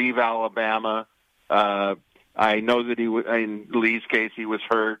leave Alabama? I know that in Lee's case, he was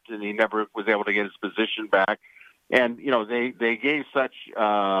hurt and he never was able to get his position back. And, they gave such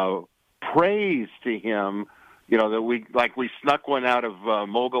praise to him, that we snuck one out of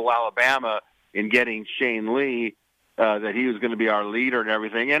Mobile, Alabama in getting Shane Lee, that he was going to be our leader and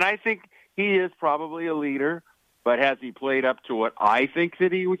everything. And I think he is probably a leader, but has he played up to what I think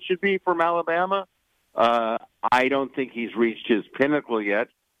that he should be from Alabama? I don't think he's reached his pinnacle yet,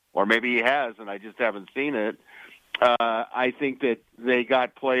 or maybe he has, and I just haven't seen it. I think that they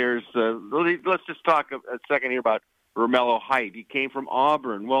got players. Let's just talk a second here about Romello Height. He came from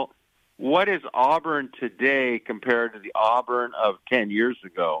Auburn. Well, what is Auburn today compared to the Auburn of 10 years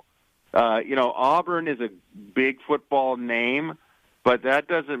ago? Auburn is a big football name, but that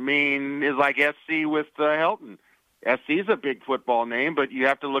doesn't mean it's like SC with Helton. SC is a big football name, but you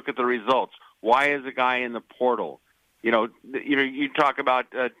have to look at the results. Why is a guy in the portal? You talk about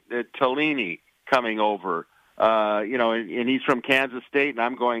Tellini coming over, and he's from Kansas State, and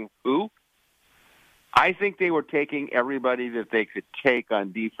I'm going, who? I think they were taking everybody that they could take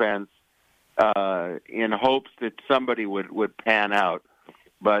on defense in hopes that somebody would pan out.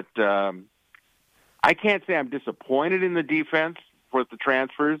 But I can't say I'm disappointed in the defense for the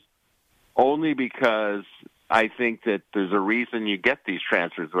transfers, only because I think that there's a reason you get these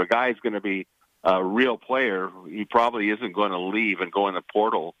transfers. If a guy's going to be a real player, he probably isn't going to leave and go in the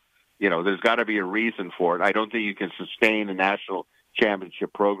portal. There's got to be a reason for it. I don't think you can sustain a national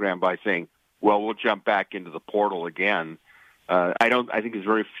championship program by saying, well, we'll jump back into the portal again. I think there's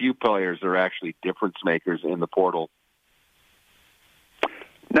very few players that are actually difference makers in the portal.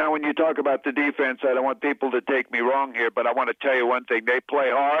 Now, when you talk about the defense, I don't want people to take me wrong here, but I want to tell you one thing. They play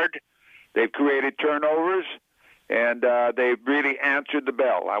hard. They've created turnovers, and they've really answered the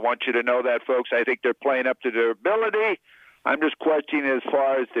bell. I want you to know that, folks. I think they're playing up to their ability. I'm just questioning as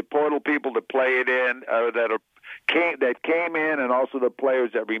far as the portal people that play it in, that came in, and also the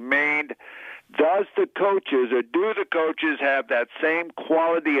players that remained. Do the coaches have that same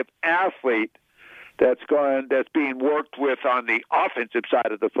quality of athlete that's being worked with on the offensive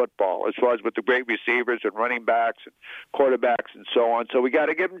side of the football, as far as with the great receivers and running backs and quarterbacks and so on? So we got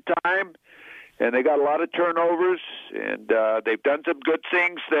to give them time, and they got a lot of turnovers, and they've done some good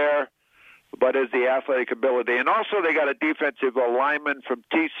things there, but is the athletic ability. And also they got a defensive lineman from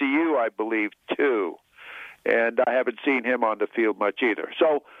TCU, I believe, too, and I haven't seen him on the field much either.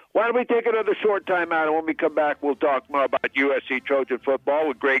 So why don't we take another short time out, and when we come back, we'll talk more about USC Trojan football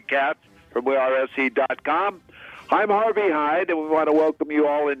with Greg Katz from WeAreSC.com. I'm Harvey Hyde, and we want to welcome you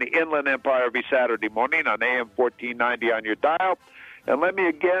all in the Inland Empire every Saturday morning on AM 1490 on your dial. And let me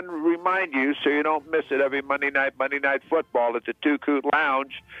again remind you, so you don't miss it, every Monday night football at the Two Coot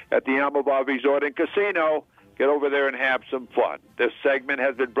Lounge at the Almovar Resort and Casino. Get over there and have some fun. This segment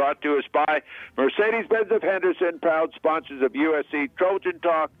has been brought to us by Mercedes-Benz of Henderson, proud sponsors of USC Trojan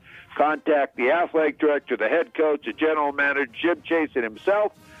Talk. Contact the athletic director, the head coach, the general manager, Jim Chasen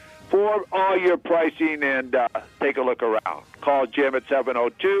himself, for all your pricing and take a look around. Call Jim at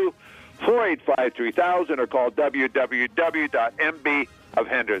 702-485-3000 or call www.mb of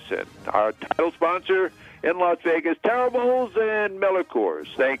Henderson. Our title sponsor in Las Vegas, Terribles and Miller Coors.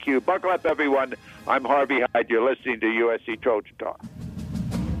 Thank you. Buckle up, everyone. I'm Harvey Hyde. You're listening to USC Trojan Talk.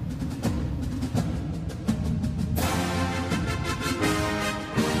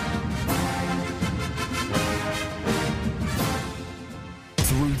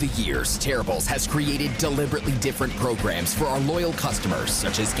 Through the years, Terribles has created deliberately different programs for our loyal customers,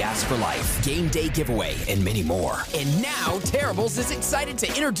 such as Gas for Life, Game Day Giveaway, and many more. And now, Terribles is excited to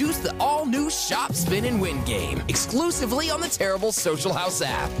introduce the all-new Shop, Spin, and Win game, exclusively on the Terribles Social House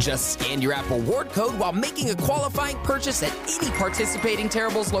app. Just scan your app award code while making a qualifying purchase at any participating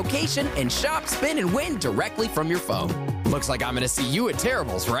Terribles location and shop, spin, and win directly from your phone. Looks like I'm going to see you at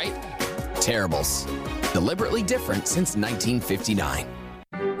Terribles, right? Terribles. Deliberately different since 1959.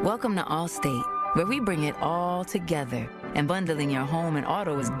 Welcome to Allstate, where we bring it all together. And bundling your home and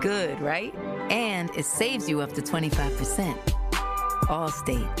auto is good, right? And it saves you up to 25%.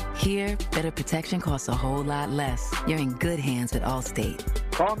 Allstate. Here, better protection costs a whole lot less. You're in good hands with Allstate.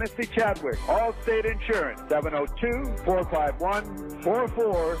 Call Misty Chadwick, Allstate Insurance,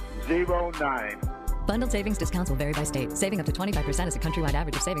 702-451-4409. Bundled savings discounts will vary by state. Saving up to 25% is a countrywide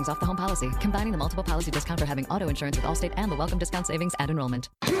average of savings off the home policy. Combining the multiple policy discount for having auto insurance with Allstate and the welcome discount savings at enrollment.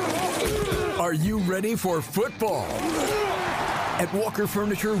 Are you ready for football? At Walker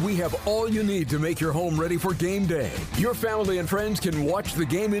Furniture, we have all you need to make your home ready for game day. Your family and friends can watch the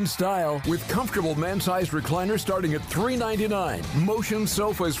game in style with comfortable man-sized recliners starting at $399, motion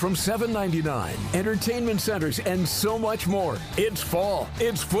sofas from $799, entertainment centers, and so much more. It's fall.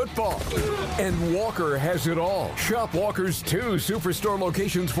 It's football. And Walker has it all. Shop Walker's 2 Superstore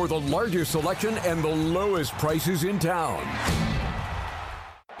locations for the largest selection and the lowest prices in town.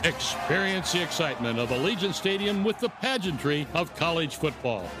 Experience the excitement of Allegiant Stadium with the pageantry of college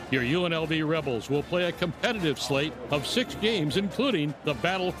football. Your UNLV Rebels will play a competitive slate of 6 games, including the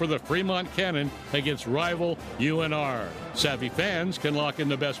battle for the Fremont Cannon against rival UNR. Savvy fans can lock in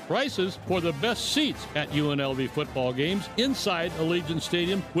the best prices for the best seats at UNLV football games inside Allegiant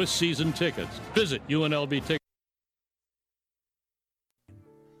Stadium with season tickets. Visit UNLV Tickets.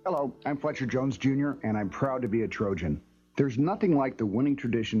 Hello, I'm Fletcher Jones Jr., and I'm proud to be a Trojan. There's nothing like the winning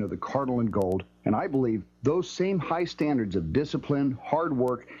tradition of the Cardinal and Gold, and I believe those same high standards of discipline, hard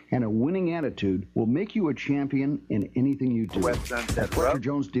work, and a winning attitude will make you a champion in anything you do. At Fletcher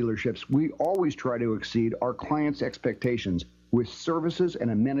Jones dealerships, we always try to exceed our clients' expectations with services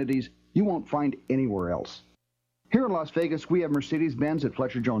and amenities you won't find anywhere else. Here in Las Vegas, we have Mercedes-Benz at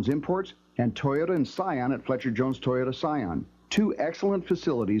Fletcher Jones Imports and Toyota and Scion at Fletcher Jones Toyota Scion. 2 excellent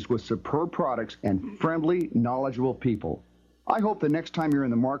facilities with superb products and friendly, knowledgeable people. I hope the next time you're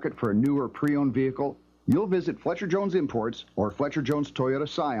in the market for a new or pre-owned vehicle, you'll visit Fletcher Jones Imports or Fletcher Jones Toyota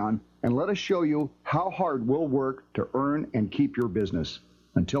Scion and let us show you how hard we'll work to earn and keep your business.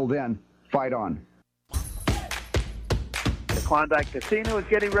 Until then, fight on. The Klondike Casino is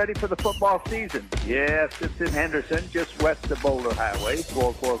getting ready for the football season. Yes, it's in Henderson, just west of Boulder Highway,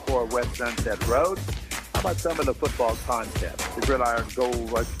 444 West Sunset Road. How about some of the football contests? The Gridiron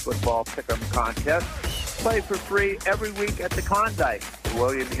Gold Rush Football Pick'em Contest. Play for free every week at the Klondike. The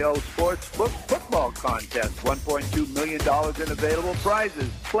William Hill Sportsbook Football Contest. $1.2 million in available prizes.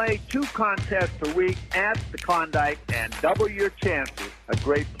 Play 2 contests per week at the Klondike and double your chances. A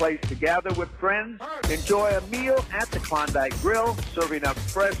great place to gather with friends. Enjoy a meal at the Klondike Grill, serving up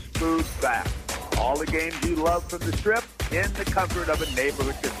fresh food fast. All the games you love from the Strip in the comfort of a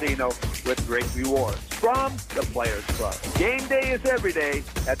neighborhood casino with great rewards from the Players Club. Game day is every day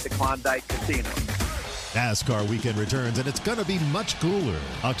at the Klondike Casino. NASCAR weekend returns, and it's going to be much cooler.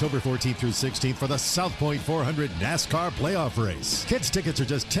 October 14th through 16th for the South Point 400 NASCAR playoff race. Kids tickets are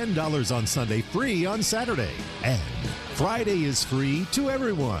just $10 on Sunday, free on Saturday. And Friday is free to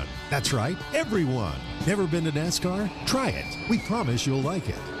everyone. That's right, everyone. Never been to NASCAR? Try it. We promise you'll like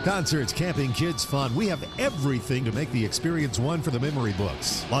it. Concerts, camping, kids fun. We have everything to make the experience one for the memory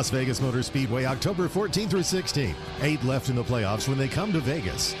books. Las Vegas Motor Speedway, October 14th through 16th. 8 left in the playoffs when they come to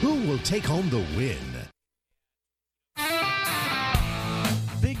Vegas. Who will take home the win?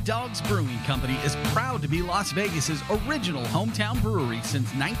 Big Big Dogs Brewing Company is proud to be Las Vegas's original hometown brewery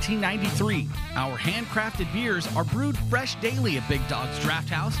since 1993. Our handcrafted beers are brewed fresh daily at Big Dogs Draft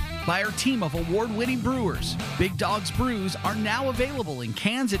House by our team of award-winning brewers. Big Dogs brews are now available in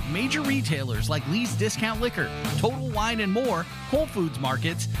cans at major retailers like Lee's Discount Liquor, Total Wine and More, Whole Foods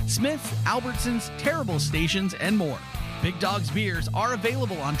Markets, Smith's, Albertsons, Terrible Stations, and more. Big Dogs beers are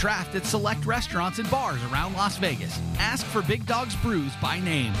available on draft at select restaurants and bars around Las Vegas. Ask for Big Dogs Brews by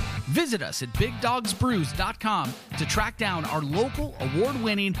name. Visit us at BigDogsBrews.com to track down our local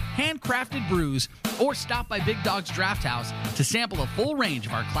award-winning handcrafted brews, or stop by Big Dogs Draft House to sample a full range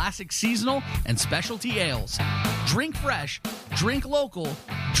of our classic seasonal and specialty ales. Drink fresh, drink local,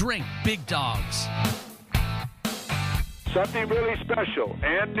 drink Big Dogs. Something really special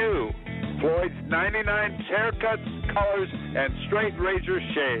and new. Floyd's 99 haircuts, colors, and straight razor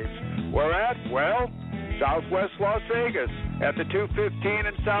shaves. We're at, well, Southwest Las Vegas at the 215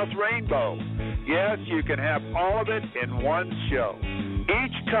 in South Rainbow. Yes, you can have all of it in one show.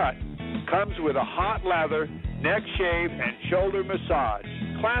 Each cut comes with a hot lather, neck shave, and shoulder massage.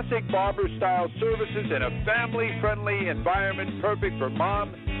 Classic barber-style services in a family-friendly environment perfect for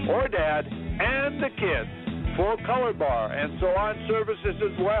mom or dad and the kids. Full color bar and salon services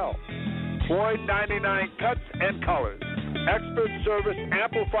as well. Floyd 99 cuts and colors. Expert service,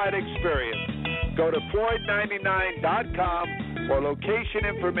 amplified experience. Go to Floyd99.com for location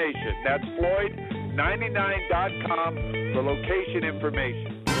information. That's Floyd99.com for location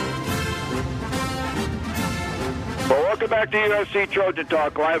information. Well, welcome back to USC Trojan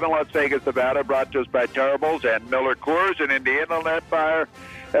Talk, live in Las Vegas, Nevada, brought to us by Terribles and Miller Coors and in the Inland Empire.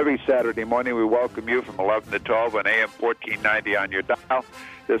 Every Saturday morning, we welcome you from 11 to 12 on AM 1490 on your dial.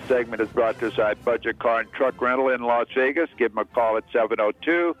 This segment is brought to us by Budget Car and Truck Rental in Las Vegas. Give them a call at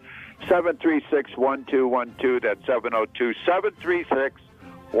 702-736-1212. That's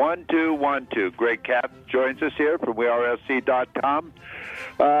 702-736-1212. Greg Kapp joins us here from WeAreSC.com.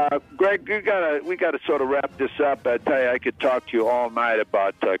 Greg, we got to sort of wrap this up. I tell you, I could talk to you all night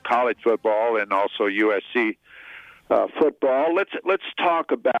about college football and also USC football. Let's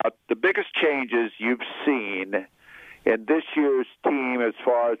talk about the biggest changes you've seen in this year's team as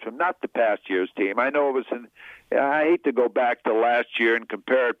far as from not the past year's team. I know it was I hate to go back to last year and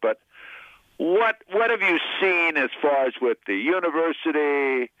compare it, but what have you seen as far as with the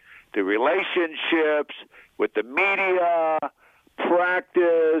university, the relationships, with the media,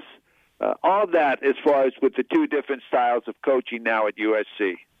 practice, all that as far as with the two different styles of coaching now at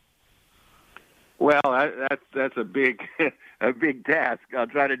USC? Well, that's a big task. I'll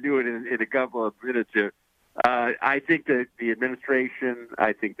try to do it in a couple of minutes here. I think that the administration,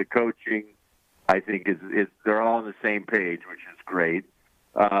 I think the coaching, I think is they're all on the same page, which is great.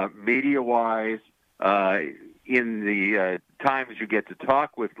 Media-wise, in the times you get to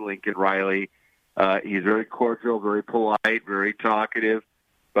talk with Lincoln Riley, he's very cordial, very polite, very talkative.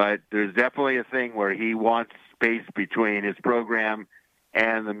 But there's definitely a thing where he wants space between his program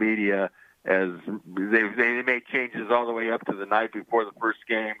and the media, as they make changes all the way up to the night before the first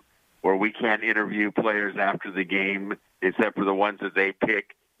game, where we can't interview players after the game except for the ones that they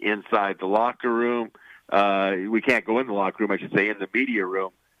pick inside the locker room. We can't go in the locker room, I should say, in the media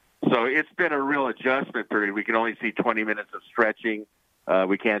room. So it's been a real adjustment period. We can only see 20 minutes of stretching.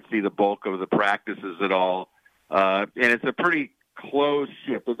 We can't see the bulk of the practices at all. And it's a pretty close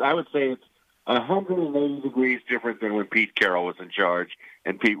shift. I would say it's 180 degrees different than when Pete Carroll was in charge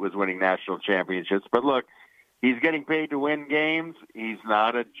and Pete was winning national championships. But look, he's getting paid to win games. He's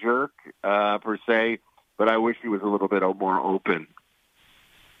not a jerk per se, but I wish he was a little bit more open.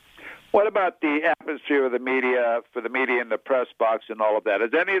 What about the atmosphere of the media, for the media in the press box and all of that?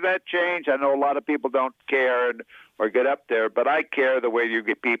 Has any of that changed? I know a lot of people don't care or get up there, but I care the way you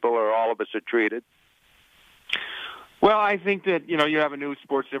get people or all of us are treated. Well, I think that, you have a new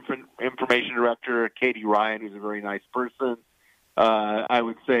sports information director, Katie Ryan, who's a very nice person. I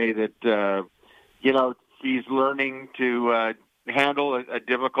would say that, she's learning to handle a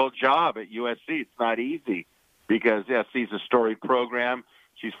difficult job at USC. It's not easy because SC is a storied program.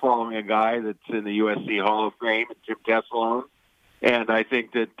 She's following a guy that's in the USC Hall of Fame, Jim Tessalone. And I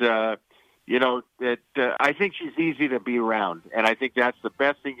think that, I think she's easy to be around. And I think that's the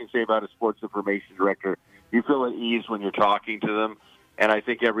best thing you can say about a sports information director. You feel at ease when you're talking to them. And I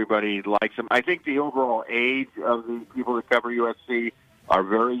think everybody likes them. I think the overall age of the people that cover USC are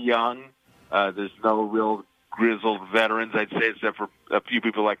very young. There's no real grizzled veterans, I'd say, except for a few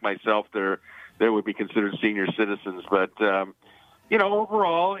people like myself. They would be considered senior citizens. But,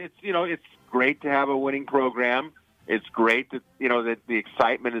 overall, it's great to have a winning program. It's great that, that the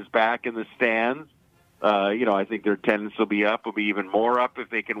excitement is back in the stands. I think their attendance will be up. Will be even more up if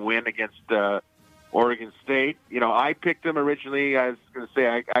they can win against Oregon State. I picked them originally. I was going to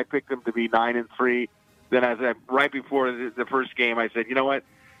say I picked them to be 9-3. Then right before the first game, I said, you know what?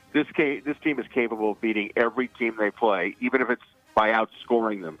 This team is capable of beating every team they play, even if it's by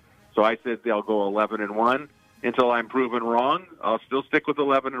outscoring them. So I said they'll go 11-1 until I'm proven wrong. I'll still stick with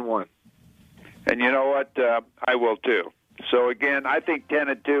 11-1. And you know what? I will too. So again, I think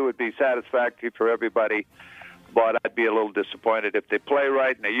 10-2 would be satisfactory for everybody, but I'd be a little disappointed if they play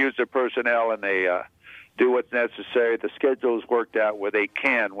right and they use their personnel and they do what's necessary. The schedule is worked out where they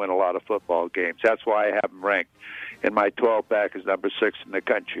can win a lot of football games. That's why I have them ranked in my 12-pack as number 6 in the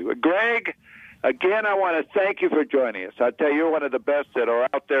country. Greg, again, I want to thank you for joining us. I tell you, you're one of the best that are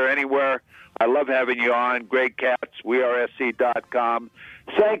out there anywhere. I love having you on. Greg Katz, wearesc.com.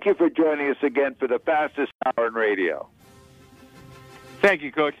 Thank you for joining us again for the fastest hour in radio. Thank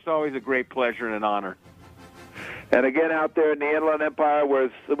you, Coach. It's always a great pleasure and an honor. And again, out there in the Inland Empire,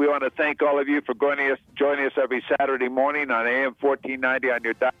 we want to thank all of you for joining us every Saturday morning on AM 1490 on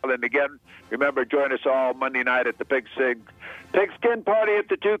your dial. And again, remember, join us all Monday night at the Pigskin Party at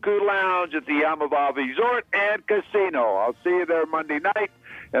the Tuku Lounge at the Yamava Resort and Casino. I'll see you there Monday night.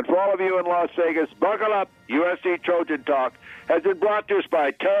 And for all of you in Las Vegas, buckle up. USC Trojan Talk has been brought to us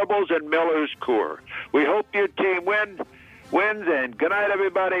by Terribles and Miller's Coors. We hope your team wins, and good night,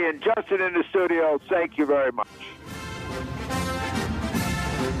 everybody. And Justin in the studio, thank you very much.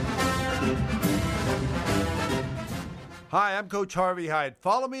 Hi, I'm Coach Harvey Hyde.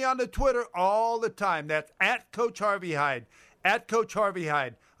 Follow me on the Twitter all the time. That's at Coach Harvey Hyde. At Coach Harvey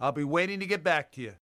Hyde. I'll be waiting to get back to you.